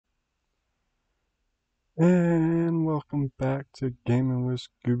And welcome back to Gaming with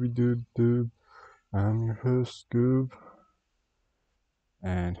Scooby Doo Doo. I'm your host, Scoob.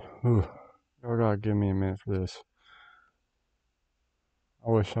 And, y'all gotta give me a minute for this.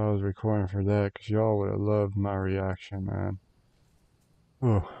 I wish I was recording for that, because y'all would have loved my reaction,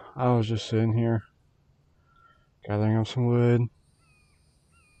 man. I was just sitting here, gathering up some wood,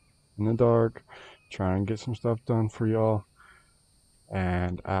 in the dark, trying to get some stuff done for y'all.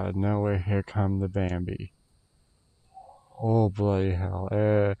 And out of nowhere, here come the Bambi. Oh bloody hell.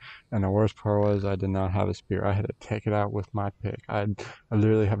 And the worst part was I did not have a spear. I had to take it out with my pick. I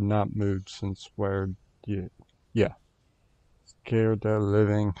literally have not moved since where you, yeah. Scared the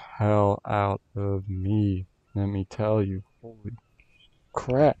living hell out of me. Let me tell you. Holy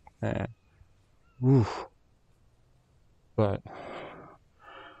crap, man. Oof. But,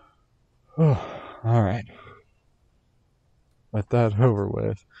 alright. With that over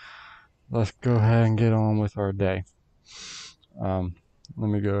with, let's go ahead and get on with our day. Um, Let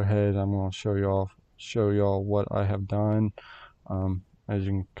me go ahead. I'm going to show y'all what I have done. As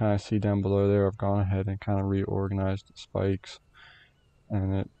you can kind of see down below there, I've gone ahead and kind of reorganized the spikes,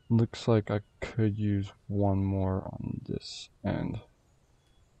 and it looks like I could use one more on this end,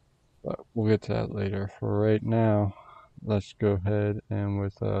 but we'll get to that later. For right now, let's go ahead and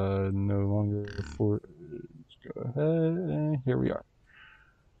with no longer for let's go ahead and here we are.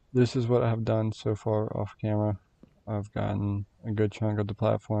 This is what I have done so far off camera. I've gotten a good chunk of the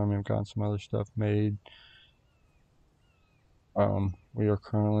platform. I've gotten some other stuff made. We are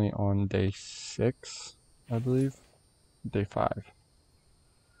currently on day 6, I believe. Day 5.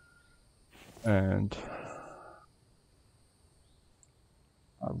 And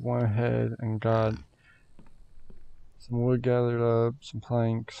I went ahead and got some wood gathered up, some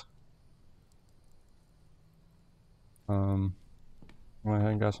planks. Went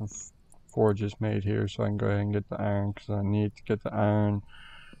ahead and got some forges made here so I can go ahead and get the iron, because I need to get the iron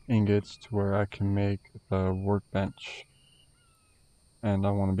ingots to where I can make the workbench. And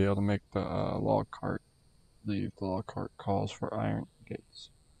I want to be able to make the log cart. The log cart calls for iron ingots.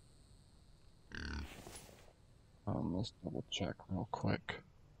 Let's double check real quick.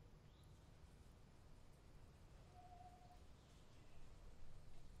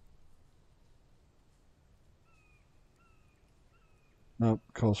 Nope,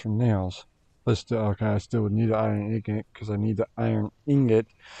 calls for nails. But still, okay, I still would need an iron ingot because I need the iron ingot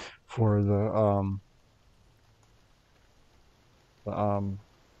for the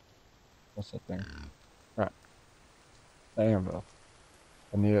what's that thing? Right, the anvil.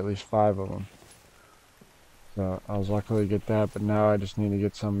 I need at least 5 of them. So I was lucky to get that, but now I just need to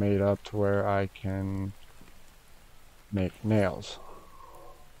get some made up to where I can make nails.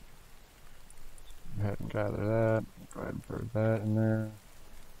 Go ahead and gather that. Go ahead and put that in there.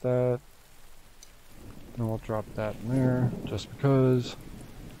 That. And we'll drop that in there just because.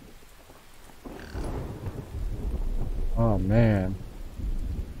 Oh man.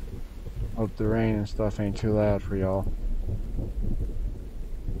 Hope the rain and stuff ain't too loud for y'all.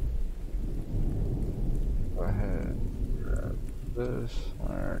 Go ahead and grab this.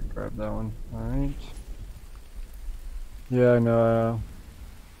 Alright, grab that one. Alright. Yeah, I know.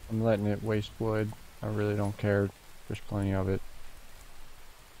 I'm letting it waste wood. I really don't care. There's plenty of it.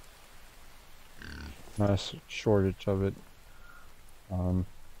 Not a shortage of it. What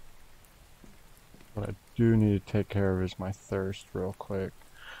I do need to take care of is my thirst real quick.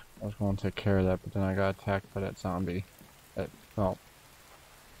 I was going to take care of that, but then I got attacked by that zombie. Oh,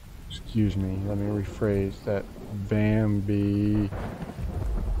 excuse me, let me rephrase that. Vambi.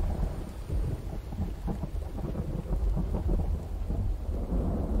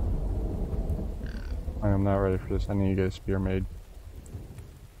 I am not ready for this. I need to get a spear made.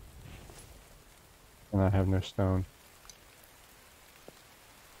 And I have no stone.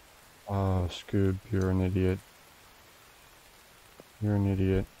 Oh, Scoob, you're an idiot. You're an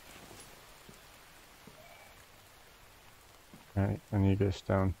idiot. Alright, I need to get a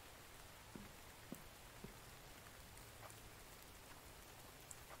stone.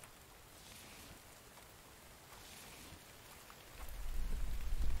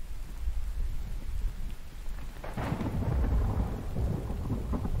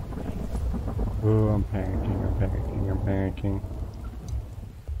 Oh, I'm panicking.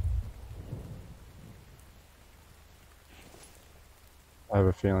 I have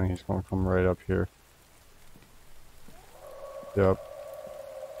a feeling he's going to come right up here. Yep.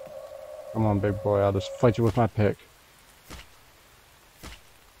 Come on, big boy, I'll just fight you with my pick.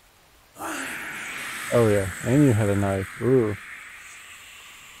 Oh yeah, and you had a knife. Ooh.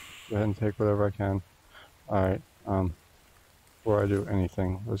 Go ahead and take whatever I can. Alright, before I do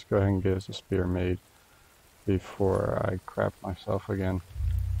anything, let's go ahead and get us a spear made. before I crap myself again.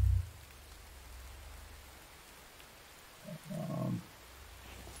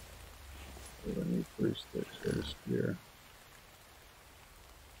 I need 3 sticks for the spear.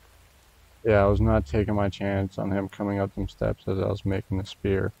 Yeah, I was not taking my chance on him coming up them steps as I was making the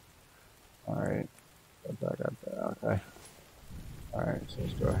spear. Alright, got that, okay. Alright, so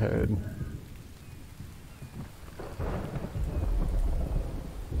let's go ahead.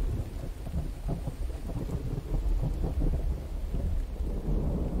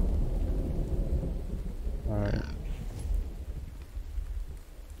 Alright.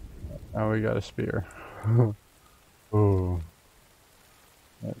 Now we got a spear. Oh.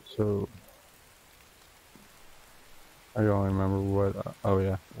 Right, so I don't remember what. Oh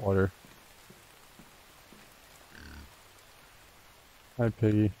yeah, water. Hi,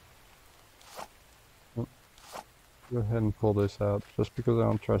 Piggy. Oh, go ahead and pull this out, just because I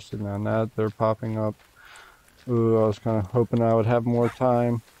don't trust it now. Now that they're popping up. Ooh, I was kind of hoping I would have more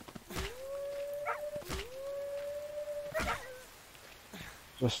time.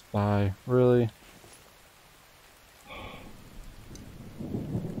 Just die, really?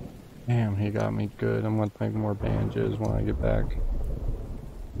 Damn, he got me good. I'm gonna make more bandages when I get back.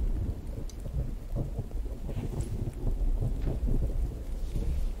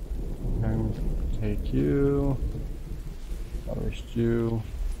 I'm gonna take you. Harvest you.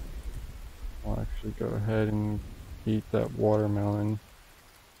 I'll actually go ahead and eat that watermelon.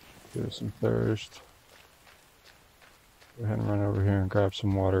 Give it some thirst. Go ahead and run over here and grab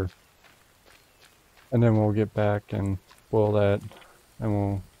some water. And then we'll get back and boil that. And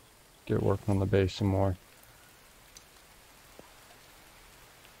we'll get working on the base some more.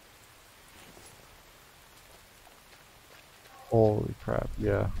 Holy crap,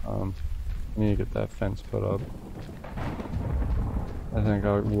 yeah. I need to get that fence put up. I think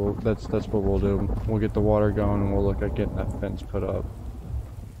that's what we'll do. We'll get the water going and we'll look at getting that fence put up.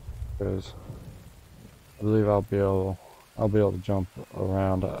 Because I believe I'll be able to jump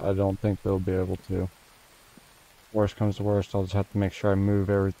around. I don't think they'll be able to. Worst comes to worst, I'll just have to make sure I move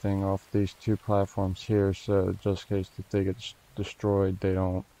everything off these 2 platforms here, so just in case if they get destroyed, I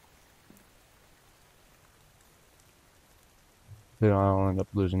don't end up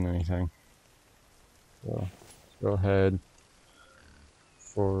losing anything. So let's go ahead.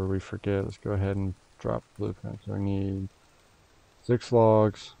 Before we forget, let's go ahead and drop the blueprint. So we need 6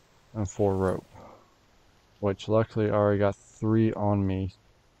 logs and 4 rope. Which luckily I already got 3 on me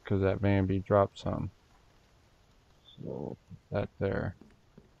because that Vambie dropped some. So we'll put that there.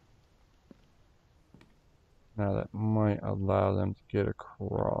 Now that might allow them to get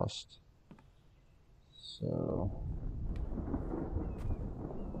across. So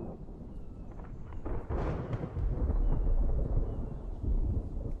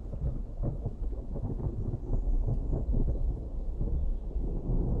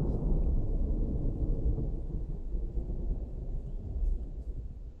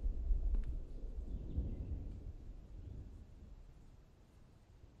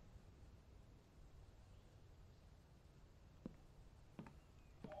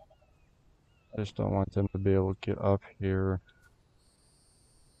I just don't want them to be able to get up here.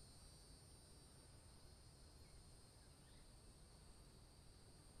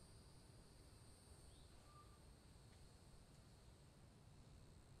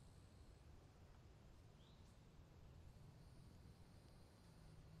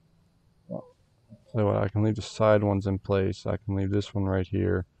 So I can leave the side ones in place. I can leave this one right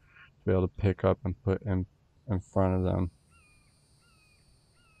here to be able to pick up and put in front of them.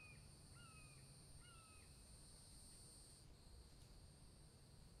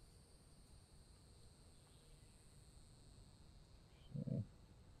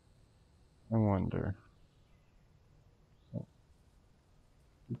 I wonder.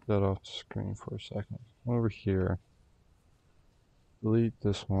 Keep that off the screen for a second. Over here. Delete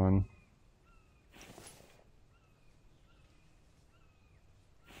this one.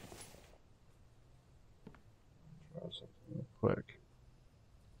 Try something real quick.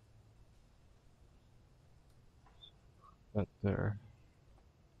 That there.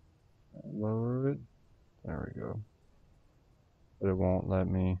 Lower it. There we go. But it won't let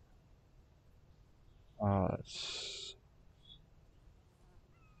me. It's...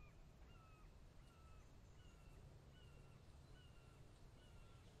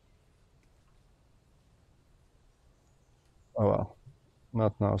 Oh well.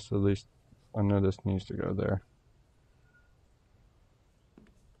 Nothing else, at least I know this needs to go there.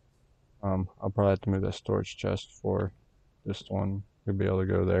 I'll probably have to move that storage chest for this one to be able to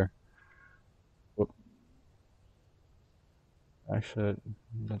go there. Whoop. Actually,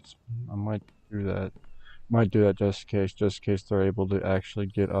 I might do that. Might do that just in case they're able to actually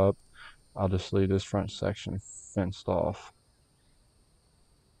get up. I'll just leave this front section fenced off.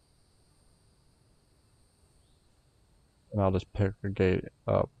 And I'll just pick a gate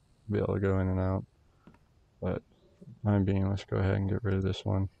up, be able to go in and out. But time being, let's go ahead and get rid of this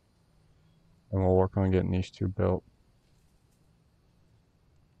one. And we'll work on getting these two built.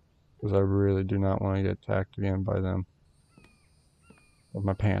 Because I really do not want to get attacked again by them. With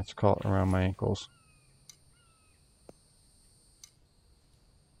my pants caught around my ankles.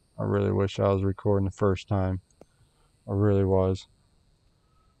 I really wish I was recording the first time. I really was.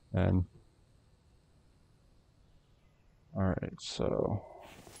 And alright, so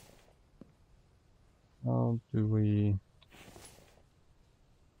how do we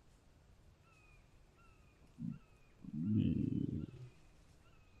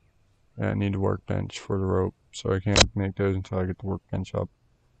yeah, I need a workbench for the rope, so I can't make those until I get the workbench up.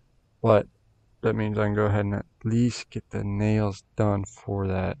 But that means I can go ahead and at least get the nails done for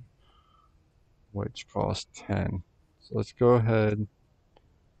that, which costs 10. So let's go ahead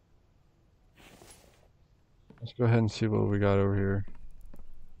and see what we got over here.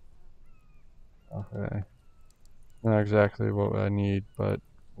 Okay. Not exactly what I need, but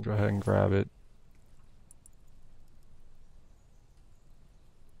I'll go ahead and grab it.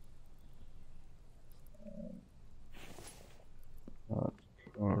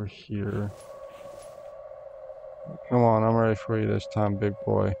 Over here. Come on, I'm ready for you this time, big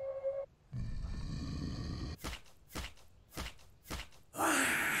boy.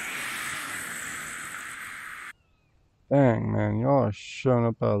 Dang, man, y'all are showing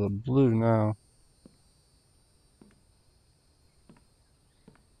up out of the blue now.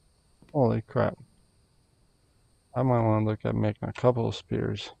 Holy crap. I might want to look at making a couple of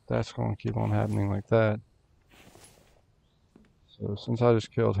spears. That's going to keep on happening like that. So since I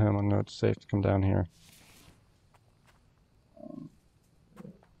just killed him, I know it's safe to come down here.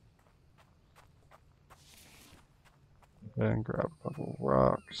 And grab a couple of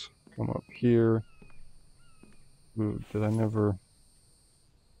rocks. Come up here. Ooh, did I never...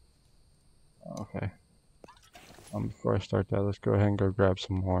 Okay. Before I start that, let's go ahead and go grab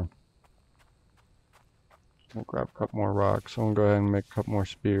some more. We'll grab a couple more rocks. I'm going to go ahead and make a couple more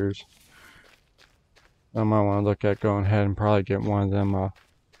spears. I might want to look at going ahead and probably get one of them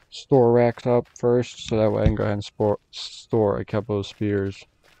store racks up first, so that way I can go ahead and store a couple of spears.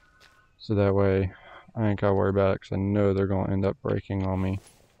 So that way I ain't gotta worry about it, because I know they're going to end up breaking on me.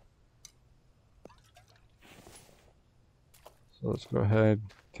 So let's go ahead,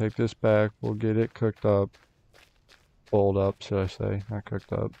 take this back, we'll get it cooked up. Boiled up, should I say, not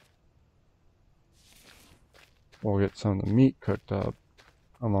cooked up. We'll get some of the meat cooked up,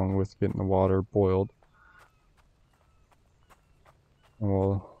 along with getting the water boiled. And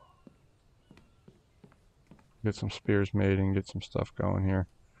we'll get some spears made and get some stuff going here.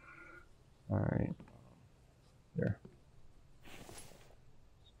 Alright. Here.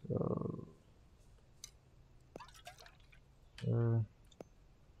 So,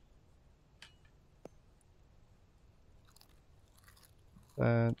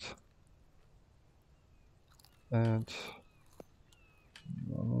 that.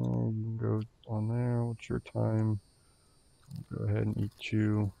 Go on there. What's your time? Go ahead and eat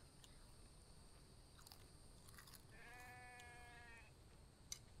you.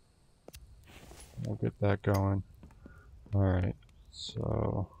 We'll get that going. Alright,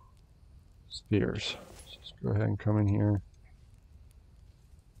 so spears. Let's just go ahead and come in here.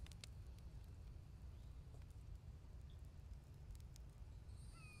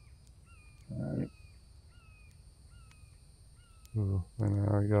 Alright. Ooh, wait a minute,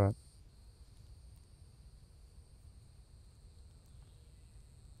 I already got.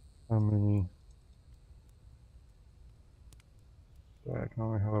 How many? I can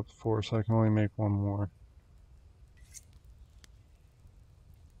only have up to 4, so I can only make one more.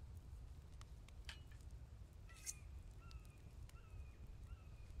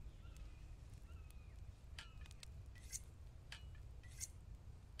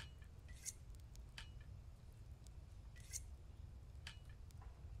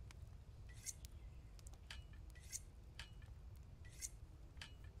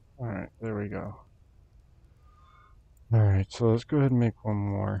 Alright, there we go. Alright, so let's go ahead and make one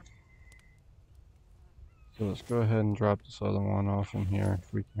more. So let's go ahead and drop this other one off in here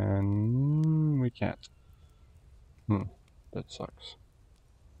if we can. We can't. That sucks.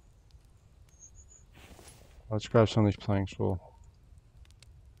 Let's grab some of these planks. We'll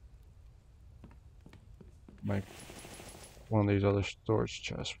make one of these other storage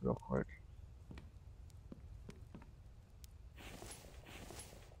chests real quick.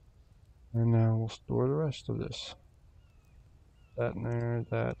 And now we'll store the rest of this. That in there,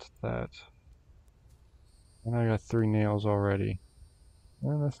 that. And I got 3 nails already.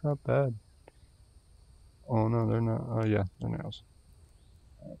 Yeah, that's not bad. Oh no, they're not. Oh yeah, they're nails.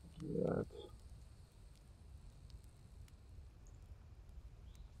 That.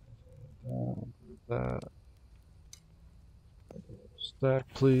 That.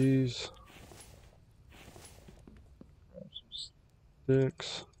 Stack, please. Grab some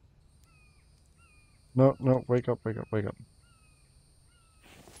sticks. No, no, wake up, wake up, wake up.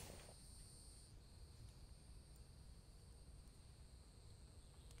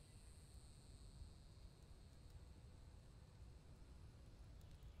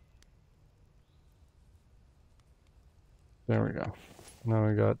 There we go. Now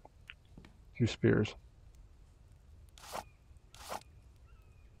we got 2 spears.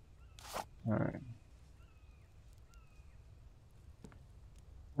 Alright.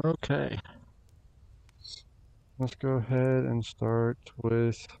 Okay. Let's go ahead and start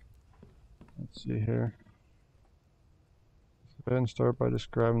with, let's see here. Let's go ahead and start by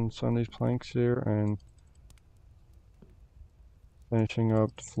just grabbing some of these planks here and finishing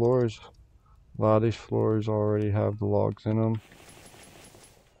up the floors. A lot of these floors already have the logs in them.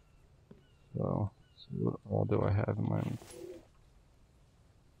 So, let's see what all do I have in my...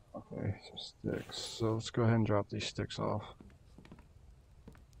 Okay, some sticks. So let's go ahead and drop these sticks off.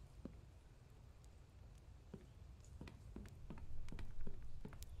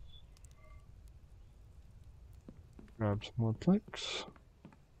 Grab some more planks.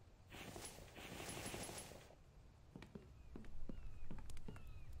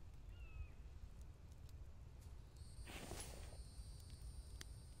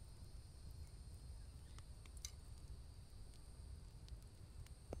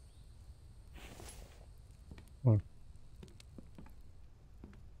 Oh,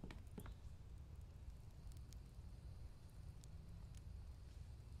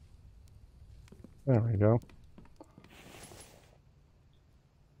 there we go.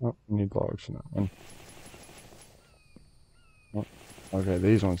 Oh, we need logs for that one. Oh, okay,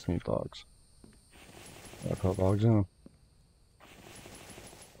 these ones need logs. I put logs in them.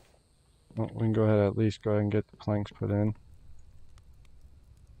 Well, we can go ahead, at least go ahead and get the planks put in.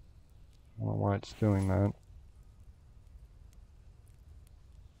 I don't know why it's doing that.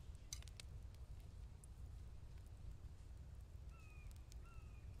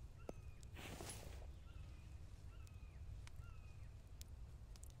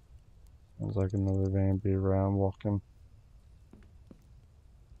 Sounds like another Vambies around walking.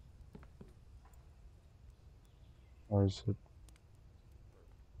 Or is it?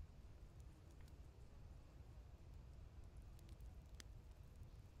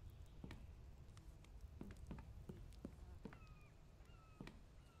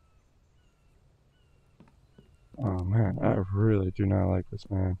 Oh man, I really do not like this,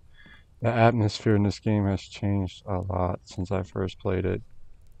 man. The atmosphere in this game has changed a lot since I first played it.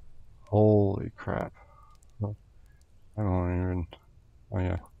 Holy crap. I don't even... Oh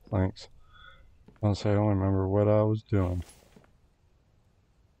yeah, planks. Honestly, I don't remember what I was doing.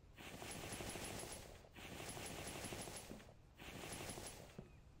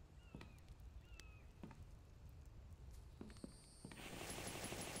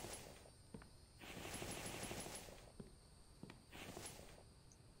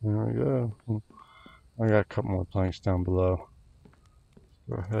 There we go. I got a couple more planks down below.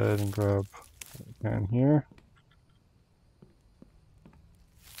 Go ahead and grab what I can here.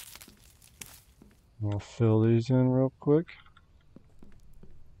 I'll fill these in real quick.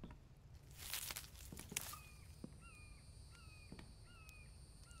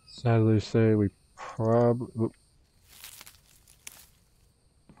 Sadly to say, we probably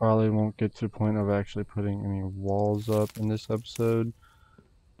won't get to the point of actually putting any walls up in this episode,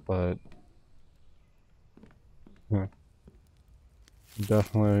 but yeah,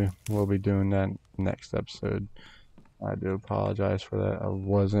 definitely will be doing that next episode. I do apologize for that. I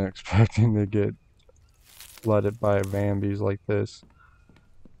wasn't expecting to get flooded by Vambies like this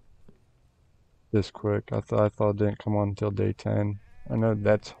quick. I thought it didn't come on until day 10. I know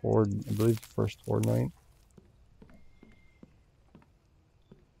that's Horde, I believe the first Horde night.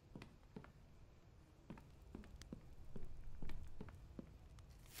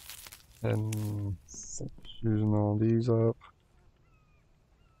 And using all these up.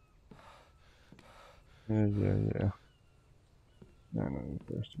 Yeah. Yeah, no,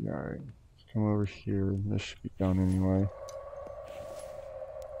 first, alright. Let's come over here. This should be done anyway.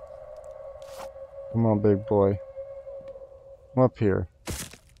 Come on, big boy. Come up here.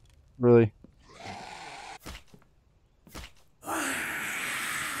 Really?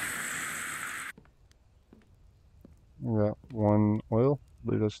 We got one oil. I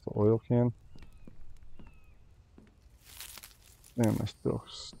believe that's the oil can. Man,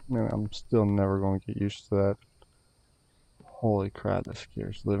 I'm still never going to get used to that. Holy crap, that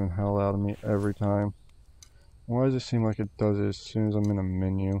scares the living hell out of me every time. Why does it seem like it does it as soon as I'm in a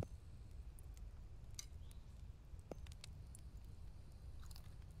menu?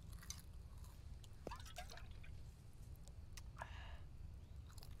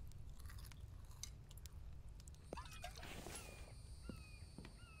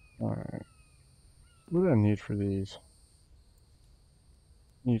 Alright. What do I need for these?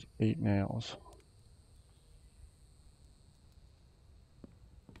 Need 8 nails.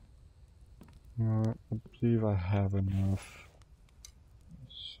 I believe I have enough.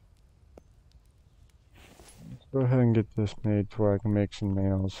 Let's go ahead and get this made to where I can make some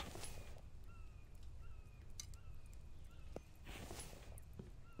nails.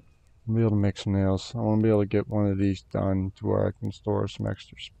 I'll be able to make some nails. I want to be able to get one of these done to where I can store some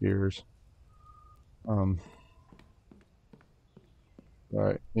extra spears. Alright,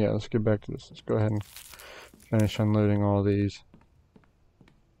 yeah, let's get back to this. Let's go ahead and finish unloading all these.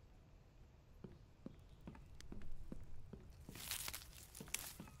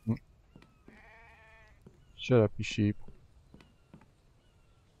 Shut up, you sheep.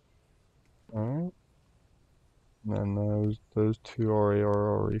 Alright. And those two are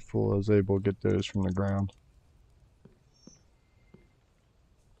already full. I was able to get those from the ground.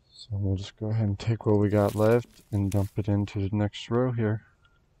 So we'll just go ahead and take what we got left and dump it into the next row here.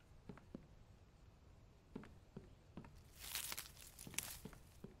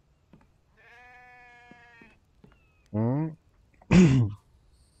 Alright.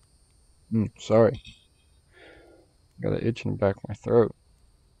 Sorry. Got an itch in the back of my throat.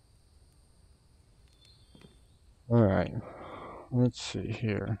 Alright. Let's see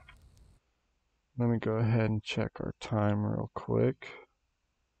here. Let me go ahead and check our time real quick.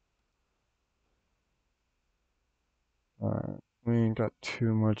 Alright. We ain't got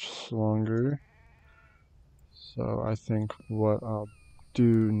too much longer. So I think what I'll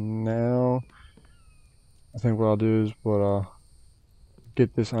do now, we'll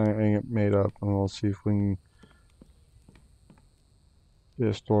get this iron ingot made up, and we'll see if we can get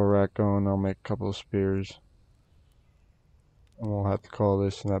a store rack going. I'll make a couple of spears, and we'll have to call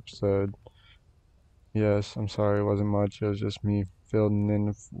this an episode. Yes, I'm sorry it wasn't much. It was just me filling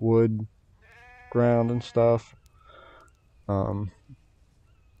in wood, ground, and stuff.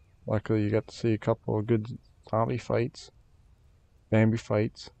 Luckily you got to see a couple of good zombie fights, Vambies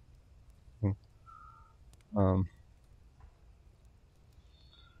fights. I'm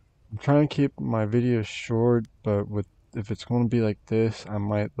trying to keep my videos short, but if it's going to be like this, I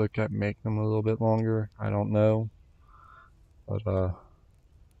might look at making them a little bit longer. I don't know. But,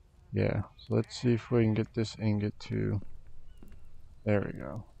 yeah. So let's see if we can get this ingot to... There we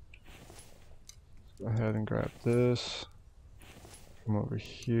go. Let's go ahead and grab this. Come over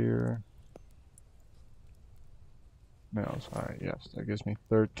here. Nails. Alright, yes. That gives me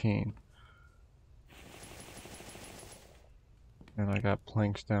 13. And I got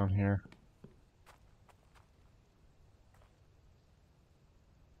planks down here.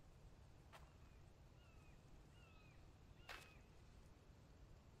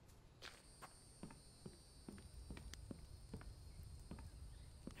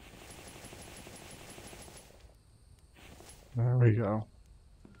 There we go.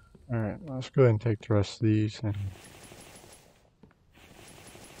 Alright, let's go ahead and take the rest of these and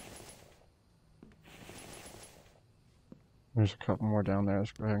there's a couple more down there.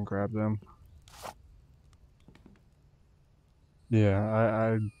 Let's go ahead and grab them. Yeah,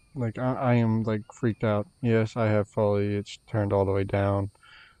 I am like freaked out. Yes, I have foliage turned all the way down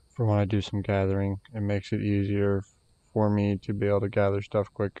for when I do some gathering. It makes it easier for me to be able to gather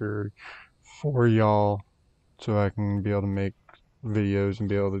stuff quicker for y'all, so I can be able to make videos and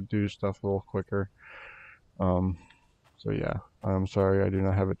be able to do stuff a little quicker. So yeah, I'm sorry I do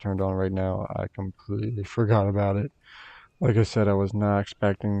not have it turned on right now. I completely forgot about it. Like I said, I was not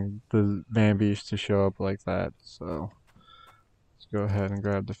expecting the Vambies to show up like that, so let's go ahead and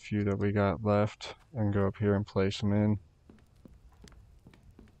grab the few that we got left and go up here and place them in.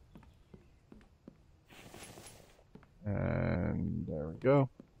 And there we go.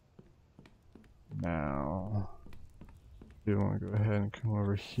 Now, we want to go ahead and come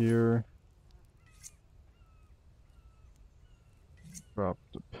over here. Drop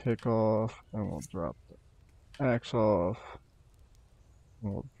the pick off, and we'll drop the axe off.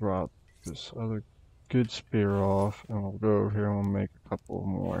 And we'll drop this other good spear off, and we'll go over here and we'll make a couple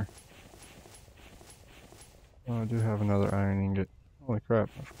more. Oh, I do have another iron ingot. Holy crap,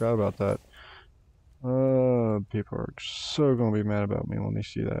 I forgot about that. People are so gonna be mad about me when they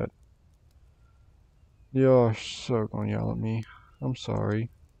see that. Y'all are so gonna yell at me. I'm sorry.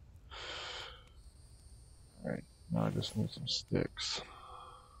 Alright, now I just need some sticks.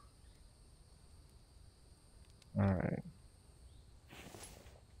 Alright.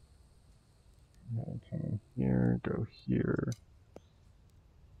 Come in here, go here.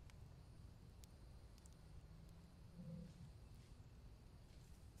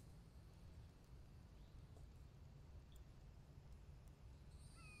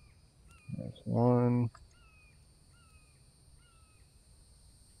 There's one.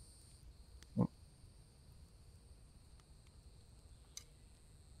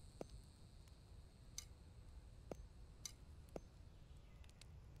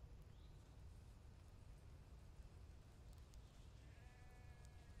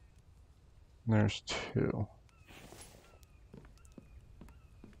 There's two.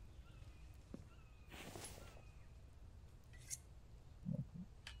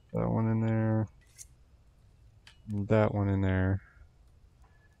 That one in there. And that one in there.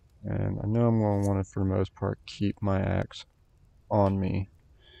 And I know I'm going to want to, for the most part, keep my axe on me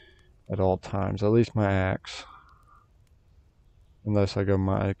at all times. At least my axe. Unless I go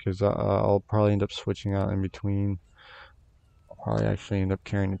because I'll probably end up switching out in between. I'll probably actually end up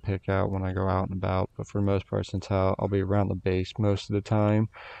carrying the pick out when I go out and about. But for the most part, since I'll be around the base most of the time,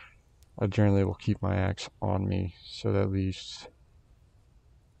 I generally will keep my axe on me. So that at least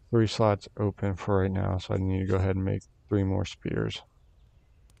 3 slots open for right now. So I need to go ahead and make 3 more spears.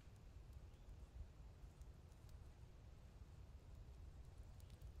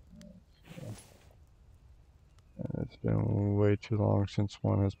 It's been way too long since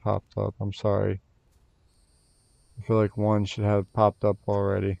one has popped up. I'm sorry. I feel like one should have popped up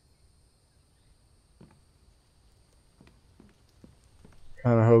already.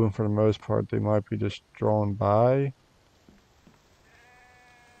 Kind of hoping for the most part they might be just drawn by.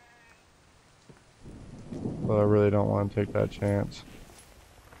 But I really don't want to take that chance.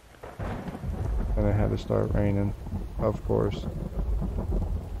 And it had to start raining, of course.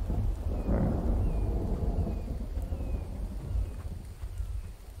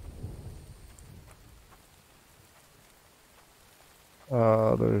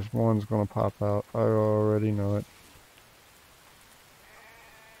 There's one's gonna pop out. I already know it.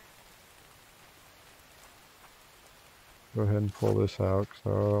 Go ahead and pull this out, because I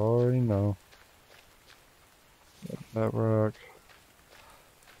already know. That rock.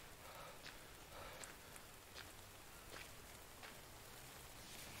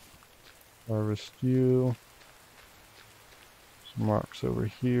 Harvest you. Some rocks over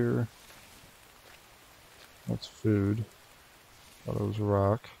here. That's food. Thought it was a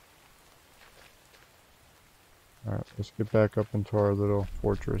rock. Alright, let's get back up into our little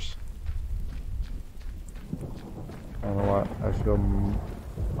fortress. I don't know why, I feel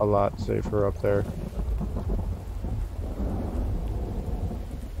a lot safer up there.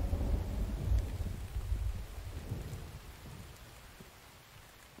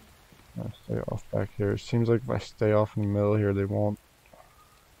 I'll stay off back here. It seems like if I stay off in the middle here, they won't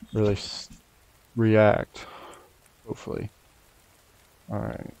really react. Hopefully.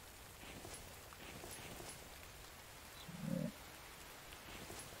 Alright.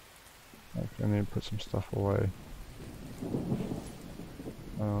 Okay, I need to put some stuff away.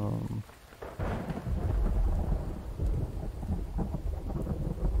 Alright.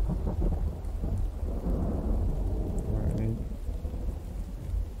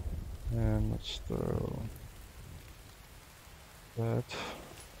 And let's throw that.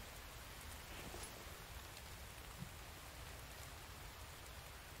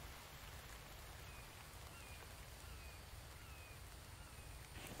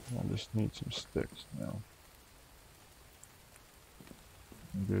 I just need some sticks now.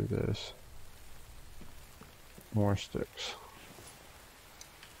 Do this. More sticks.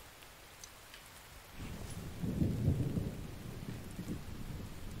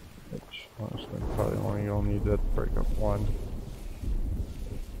 Which, honestly, probably only you'll need that to break up one.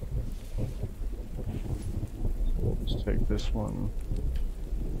 So we'll just take this one.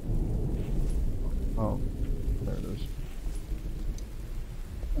 Oh, there it is.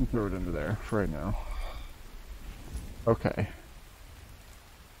 And throw it into there for right now. Okay.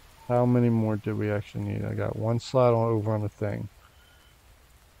 How many more do we actually need? I got 1 slot over on the thing.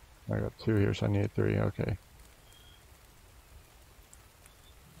 I got 2 here, so I need 3. Okay.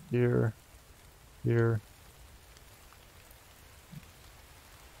 Here. Here.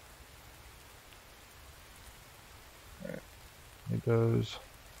 Alright. It goes.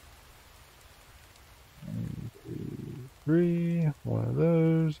 1, 2, 3. One of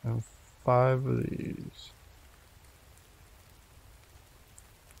those. And 5 of these.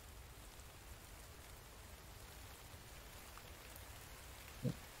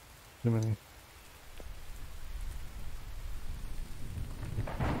 Too many.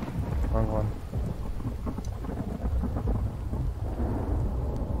 Wrong one.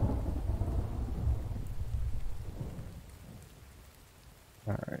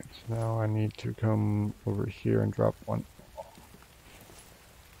 Alright, so now I need to come over here and drop one.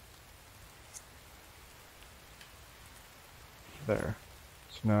 There.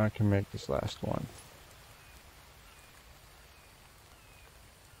 So now I can make this last one.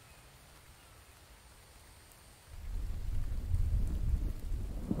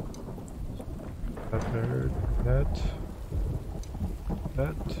 That there,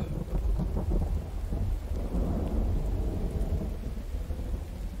 that.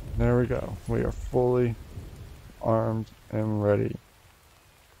 There we go. We are fully armed and ready.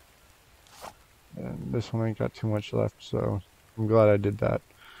 And this one ain't got too much left, so I'm glad I did that.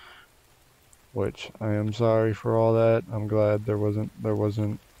 Which I am sorry for all that. I'm glad there wasn't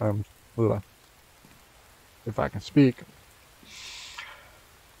if I can speak.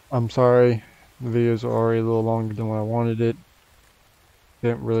 I'm sorry. The videos are already a little longer than what I wanted it.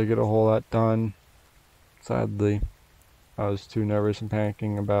 Didn't really get a whole lot done. Sadly. I was too nervous and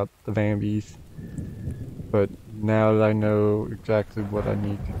panicking about the Vambies. But now that I know exactly what I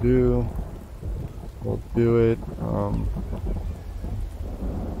need to do, we'll do it.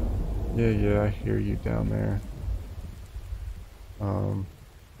 Yeah, I hear you down there.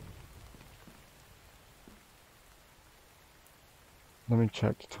 Let me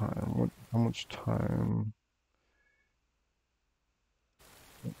check the time. How much time?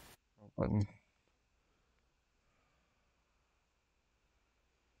 Button.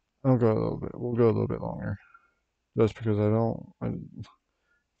 I'll go a little bit. We'll go a little bit longer. Just because I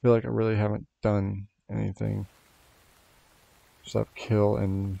feel like I really haven't done anything. Except kill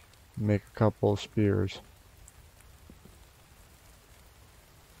and make a couple of spears.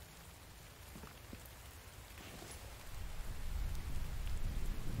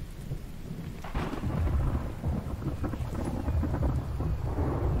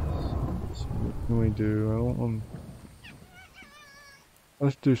 What can we do? I don't want.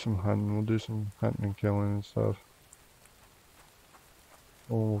 Let's do some hunting. We'll do some hunting and killing and stuff.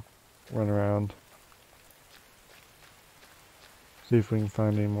 We'll run around. See if we can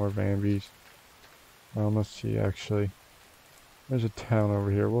find any more Vambies. Let's see actually. There's a town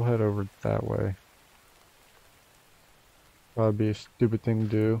over here. We'll head over that way. Probably be a stupid thing to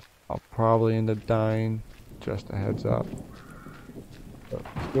do. I'll probably end up dying. Just a heads up. But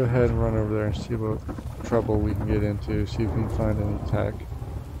let's go ahead and run over there and see what trouble we can get into. See if we can find any tech.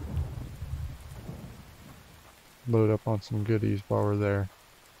 Load up on some goodies while we're there.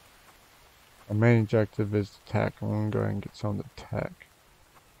 Our main objective is the tech. I'm going to go ahead and get some of the tech.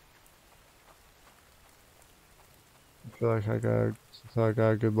 I feel like I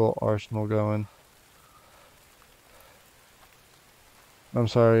got a good little arsenal going. I'm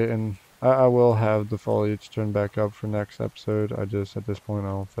sorry, and I will have the foliage turned back up for next episode. I just, at this point, I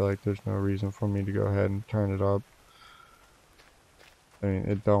don't feel like there's no reason for me to go ahead and turn it up. I mean,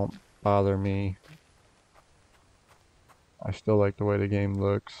 it don't bother me. I still like the way the game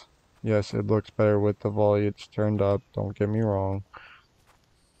looks. Yes, it looks better with the foliage turned up, don't get me wrong.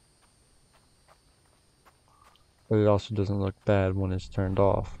 But it also doesn't look bad when it's turned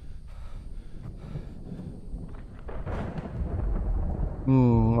off.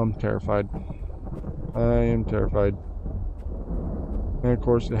 I'm terrified. I am terrified. And of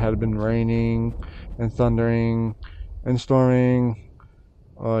course it had been raining and thundering and storming.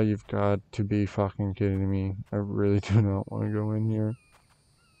 Oh, you've got to be fucking kidding me. I really do not want to go in here.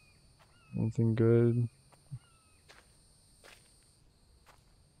 Anything good?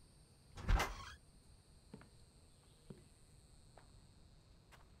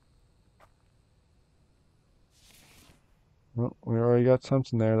 Well, we already got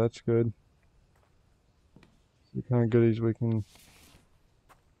something there. That's good. See what kind of goodies we can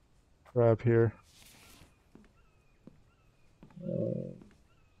grab here. I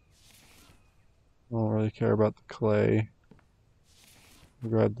don't really care about the clay.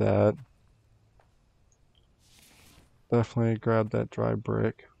 Grab that. Definitely grab that dry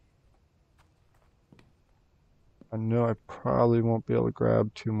brick. I know I probably won't be able to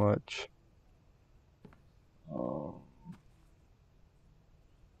grab too much.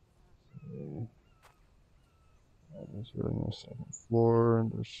 There's really no second floor.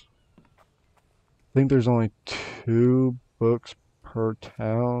 I think there's only 2 books per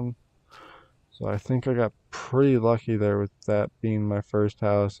town. So I think I got pretty lucky there with that being my first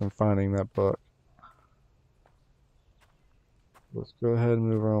house and finding that book. Let's go ahead and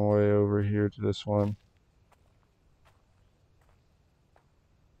move our way over here to this one.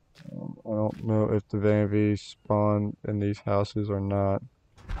 I don't know if the Vambies spawn in these houses or not.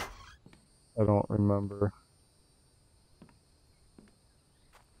 I don't remember.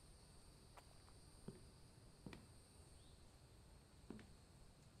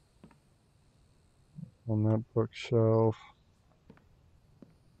 On that bookshelf.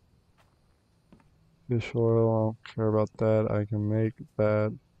 Fish oil, I don't care about that. I can make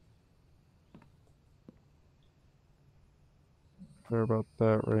that. Care about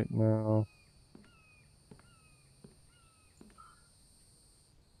that right now.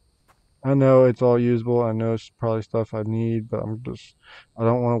 I know it's all usable. I know it's probably stuff I need, but I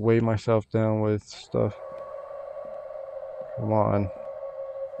don't want to weigh myself down with stuff. Come on.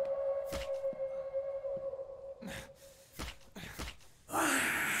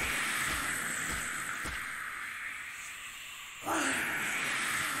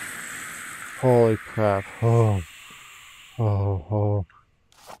 Holy crap. Oh, oh, oh,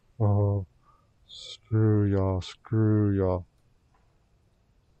 oh. Screw y'all, screw y'all.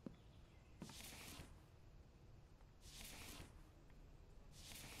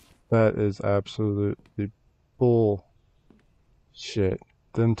 That is absolutely bullshit.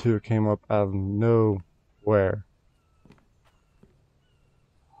 Them two came up out of nowhere.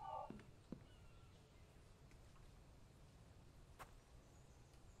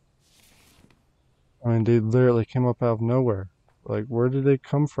 I mean, they literally came up out of nowhere. Like, where did they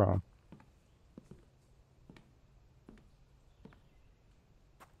come from?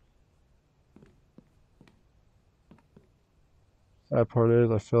 That part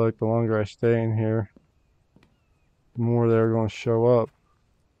is, I feel like the longer I stay in here, the more they're going to show up.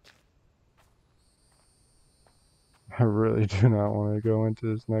 I really do not want to go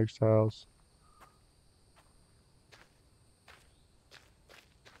into this next house.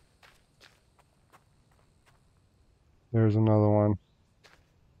 There's another one.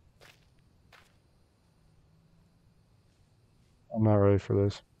 I'm not ready for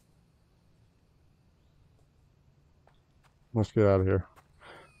this. Let's get out of here.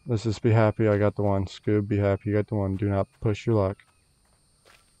 Let's just be happy I got the one. Scoob, be happy you got the one. Do not push your luck.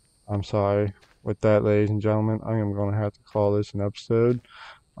 I'm sorry. With that, ladies and gentlemen, I am going to have to call this an episode.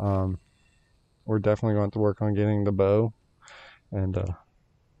 We're definitely going to work on getting the bow and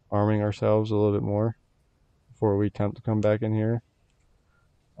arming ourselves a little bit more before we attempt to come back in here.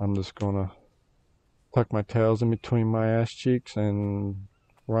 I'm just going to tuck my tails in between my ass cheeks and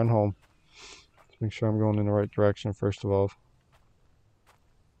run home. Let's make sure I'm going in the right direction first of all.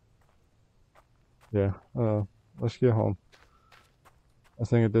 Yeah, let's get home. I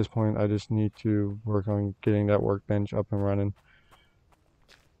think at this point I just need to work on getting that workbench up and running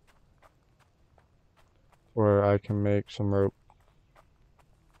where I can make some rope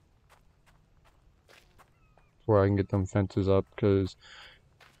where I can get them fences up, because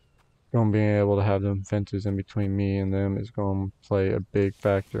being able to have them fences in between me and them is going to play a big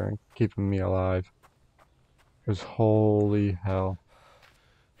factor in keeping me alive, because holy hell.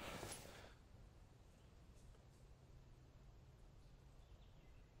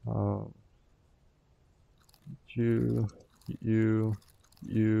 You,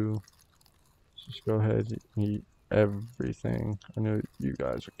 you, just go ahead and eat everything. I know you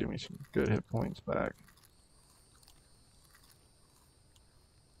guys will give me some good hit points back.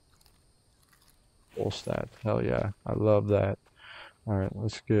 Full stat, hell yeah, I love that. Alright,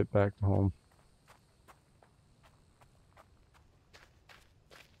 let's get back to home.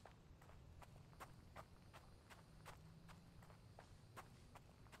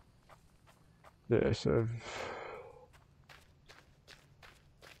 Yeah, so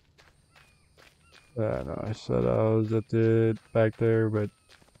no, I said I was at the back there, but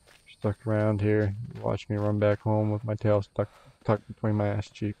stuck around here. Watch me run back home with my tail tucked between my ass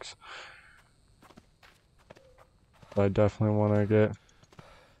cheeks. But I definitely want to get...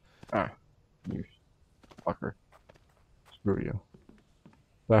 Ah, you fucker. Screw you.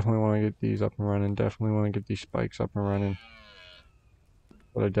 Definitely want to get these up and running. Definitely want to get these spikes up and running.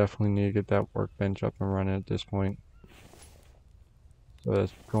 But I definitely need to get that workbench up and running at this point. So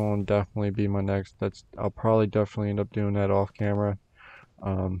that's going to definitely be my next. I'll probably definitely end up doing that off camera.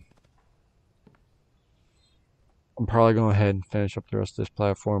 I'm probably going to head and finish up the rest of this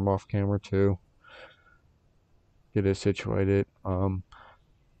platform off camera too. Get it situated.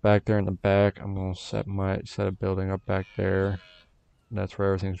 Back there in the back, I'm going to set a building up back there. And that's where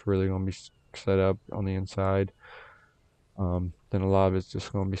everything's really going to be set up on the inside. Then a lot of it's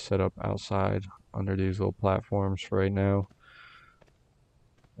just going to be set up outside under these little platforms for right now.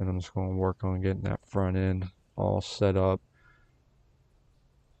 And I'm just going to work on getting that front end all set up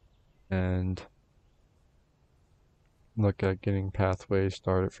and look at getting pathways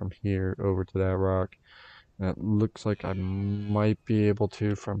started from here over to that rock. And it looks like I might be able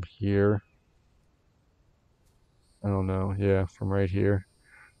to from here. I don't know. Yeah, from right here.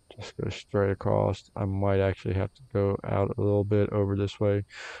 Just go straight across. I might actually have to go out a little bit over this way,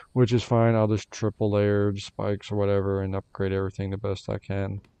 which is fine. I'll just triple layer spikes or whatever and upgrade everything the best I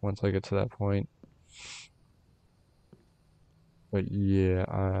can once I get to that point. But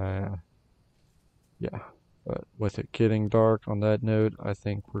yeah, yeah. But with it getting dark on that note, I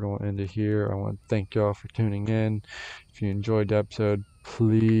think we're going to end it here. I want to thank y'all for tuning in. If you enjoyed the episode,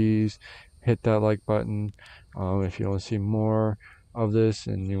 please hit that like button. If you want to see more of this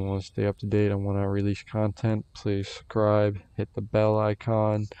and you want to stay up to date on when I release content, please subscribe, hit the bell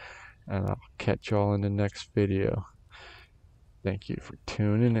icon, and I'll catch y'all in the next video. Thank you for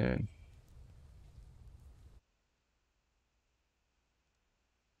tuning in.